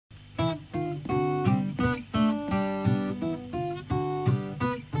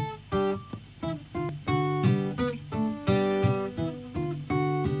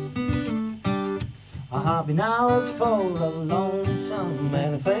I've been out for a long time.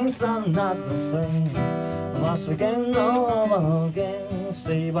 Many things are not the same. I must begin over again.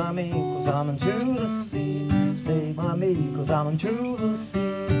 Stay by me, cause I'm into the sea. Stay by me, cause I'm into the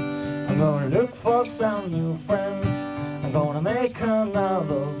sea. I'm gonna look for some new friends. I'm gonna make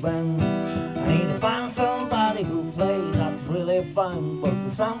another band. I need to find somebody who plays not really fine, but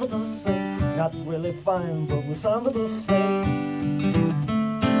with something to say. Not really fine, but with something to say.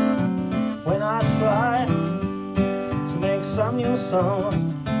 When I try to make some new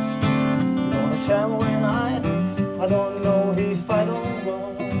song, you're gonna tell me when I don't know if I don't go.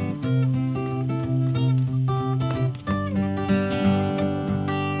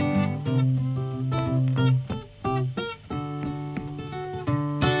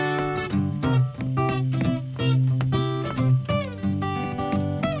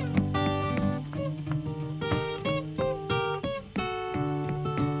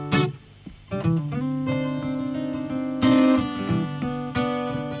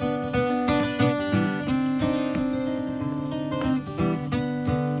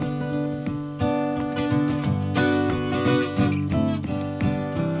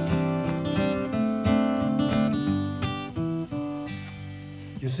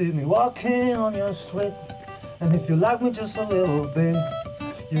 You see me walking on your street, and if you like me just a little bit,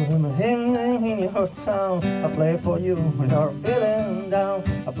 you hear me hanging in your town. I play for you when you're feeling down.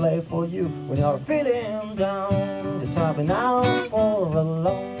 I play for you when you're feeling down. Just I've been out for a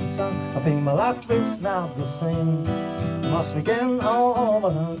long time. I think my life is not the same. Must begin all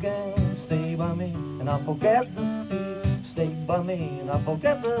over again. Stay by me and I'll forget the sea. Stay by me and I'll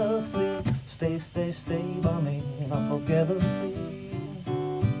forget the sea. Stay by me and I'll forget the sea.